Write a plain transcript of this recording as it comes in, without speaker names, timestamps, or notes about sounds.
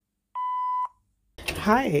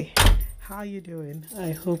Hi, how you doing? I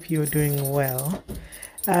hope you're doing well.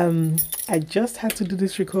 I just had to do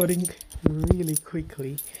this recording really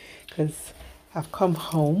quickly because I've come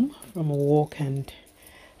home from a walk and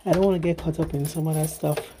I don't want to get caught up in some other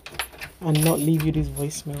stuff and not leave you this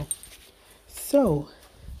voicemail. So,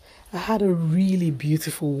 I had a really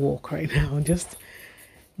beautiful walk right now. Just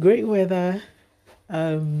great weather,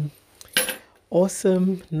 um,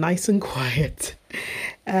 awesome, nice and quiet.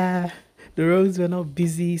 Uh, the roads were not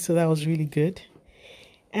busy, so that was really good.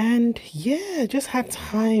 And yeah, just had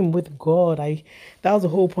time with God. I That was the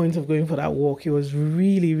whole point of going for that walk. It was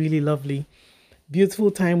really, really lovely.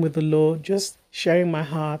 Beautiful time with the Lord, just sharing my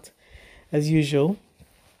heart as usual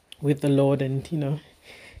with the Lord and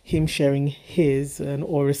him sharing his and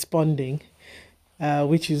or responding,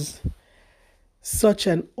 which is such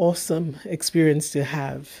an awesome experience to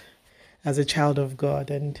have as a child of God.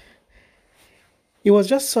 And it was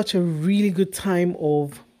just such a really good time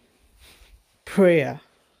of prayer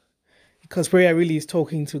because prayer really is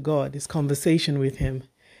talking to God, it's conversation with him.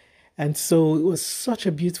 And so it was such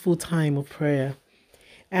a beautiful time of prayer.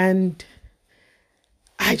 And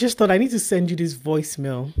I just thought I need to send you this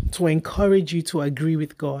voicemail to encourage you to agree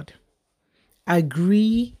with God.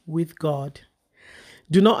 Agree with God.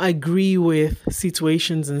 Do not agree with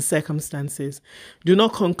situations and circumstances. Do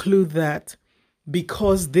not conclude that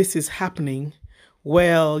because this is happening,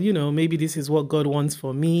 well, maybe this is what God wants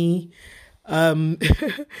for me. Um,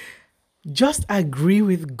 just agree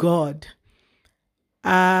with God.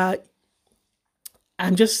 Uh,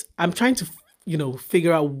 I'm trying to,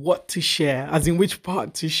 figure out what to share, as in which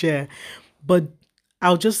part to share. But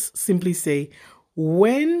I'll just simply say,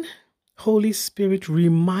 when Holy Spirit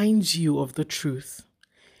reminds you of the truth,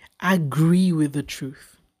 agree with the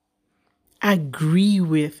truth. Agree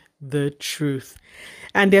with the truth.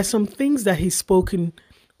 And there's some things that he's spoken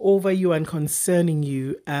over you and concerning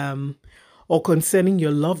you, or concerning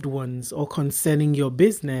your loved ones, or concerning your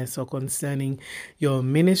business, or concerning your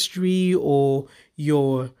ministry, or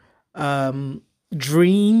your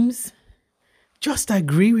dreams. Just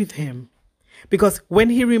agree with him. Because when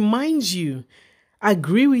he reminds you,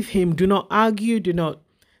 agree with him. Do not argue. Do not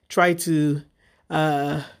try to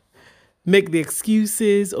make the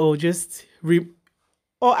excuses, or just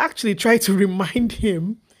or actually try to remind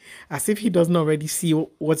him as if he doesn't already see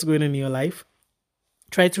what's going on in your life.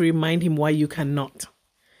 Try to remind him why you cannot.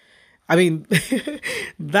 I mean,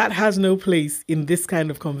 that has no place in this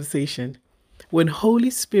kind of conversation. When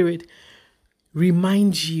Holy Spirit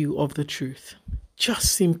reminds you of the truth,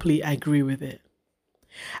 just simply agree with it.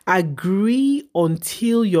 Agree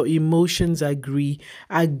until your emotions agree.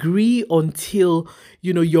 Agree until,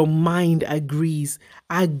 your mind agrees.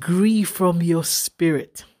 Agree from your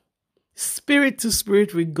spirit. Spirit to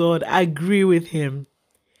spirit with God. Agree with him.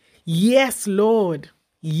 Yes, Lord.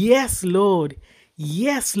 Yes, Lord.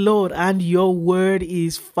 Yes, Lord. And your word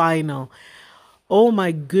is final. Oh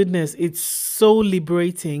my goodness. It's so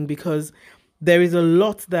liberating because there is a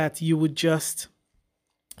lot that you would just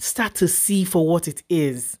start to see for what it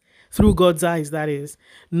is, through God's eyes, that is,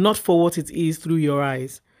 not for what it is through your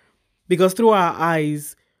eyes. Because through our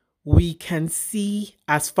eyes, we can see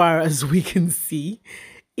as far as we can see.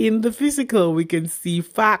 In the physical, we can see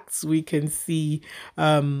facts, we can see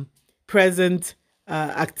present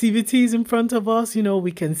activities in front of us,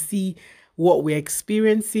 we can see what we're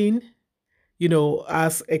experiencing.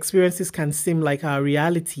 As experiences can seem like our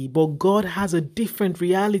reality, but God has a different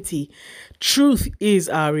reality. Truth is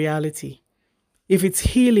our reality. If it's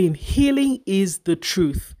healing, healing is the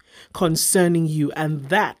truth concerning you, and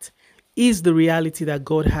that is the reality that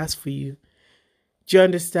God has for you. Do you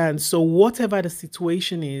understand? So whatever the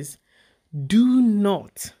situation is, do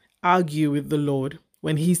not argue with the Lord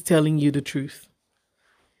when he's telling you the truth.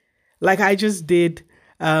 Like I just did.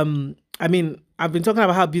 I've been talking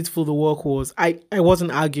about how beautiful the walk was. I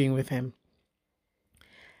wasn't arguing with him.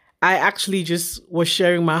 I actually just was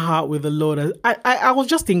sharing my heart with the Lord. I was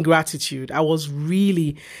just in gratitude. I was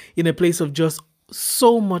really in a place of just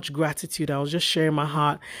so much gratitude. I was just sharing my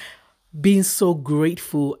heart, being so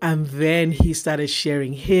grateful. And then he started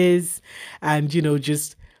sharing his and,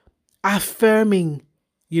 just affirming,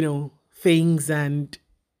 things. And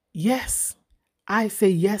yes, I say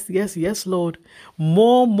yes, yes, yes, Lord.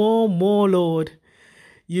 More, Lord.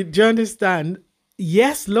 Do you understand?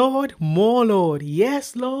 Yes, Lord, more, Lord.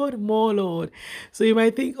 Yes, Lord, more, Lord. So you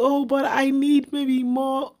might think, oh, but I need maybe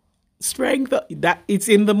more strength. That it's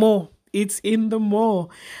in the more. It's in the more.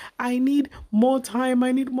 I need more time.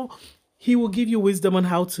 I need more. He will give you wisdom on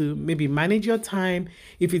how to maybe manage your time.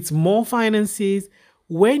 If it's more finances,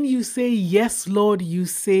 when you say yes, Lord, you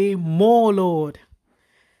say more, Lord.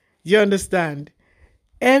 You understand?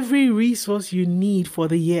 Every resource you need for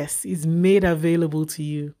the yes is made available to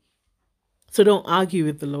you. So don't argue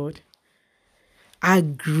with the Lord.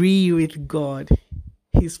 Agree with God.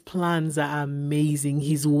 His plans are amazing.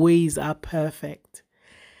 His ways are perfect.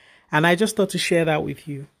 And I just thought to share that with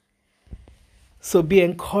you. So be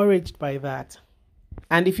encouraged by that.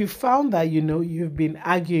 And if you found that, you've been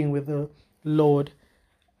arguing with the Lord,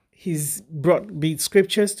 He's brought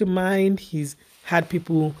scriptures to mind. He's had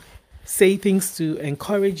people say things to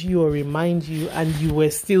encourage you or remind you, and you were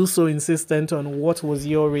still so insistent on what was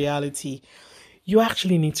your reality. You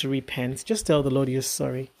actually need to repent. Just tell the Lord you're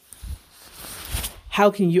sorry. How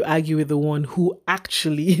can you argue with the one who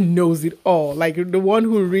actually knows it all? Like the one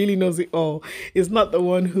who really knows it all is not the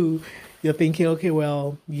one who you're thinking, okay,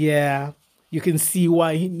 well, yeah, you can see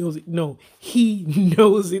why he knows it. No, he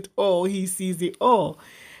knows it all. He sees it all.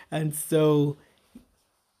 And so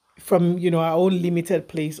from, our own limited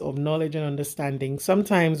place of knowledge and understanding,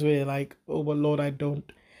 sometimes we're like, oh, but Lord, I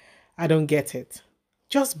don't get it.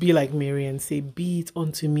 Just be like Mary and say, be it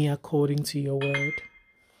unto me according to your word.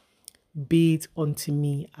 Be it unto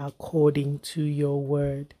me according to your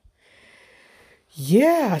word.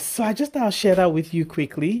 Yeah, so I'll share that with you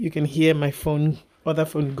quickly. You can hear my other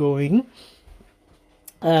phone going.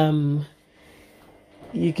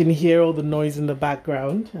 You can hear all the noise in the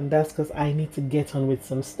background, and that's because I need to get on with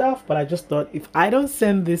some stuff. But I just thought, if I don't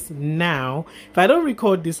send this now, if I don't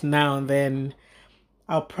record this now, then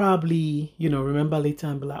I'll probably, remember later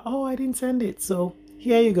and be like, oh, I didn't send it. So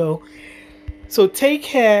here you go. So take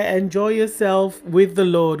care, enjoy yourself with the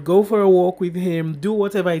Lord, go for a walk with Him, do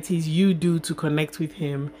whatever it is you do to connect with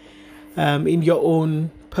Him in your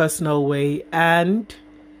own personal way, and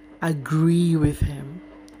agree with Him.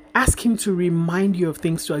 Ask Him to remind you of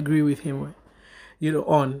things to agree with Him,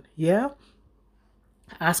 on. Yeah?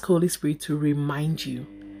 Ask Holy Spirit to remind you.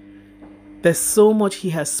 There's so much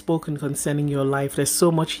He has spoken concerning your life. There's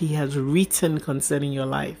so much He has written concerning your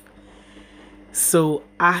life. So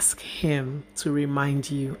ask Him to remind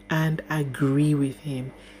you and agree with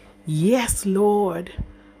Him. Yes, Lord.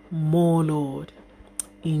 More, Lord.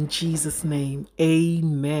 In Jesus' name,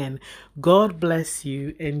 amen. God bless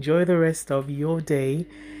you. Enjoy the rest of your day.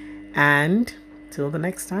 And till the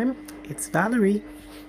next time, it's Valerie.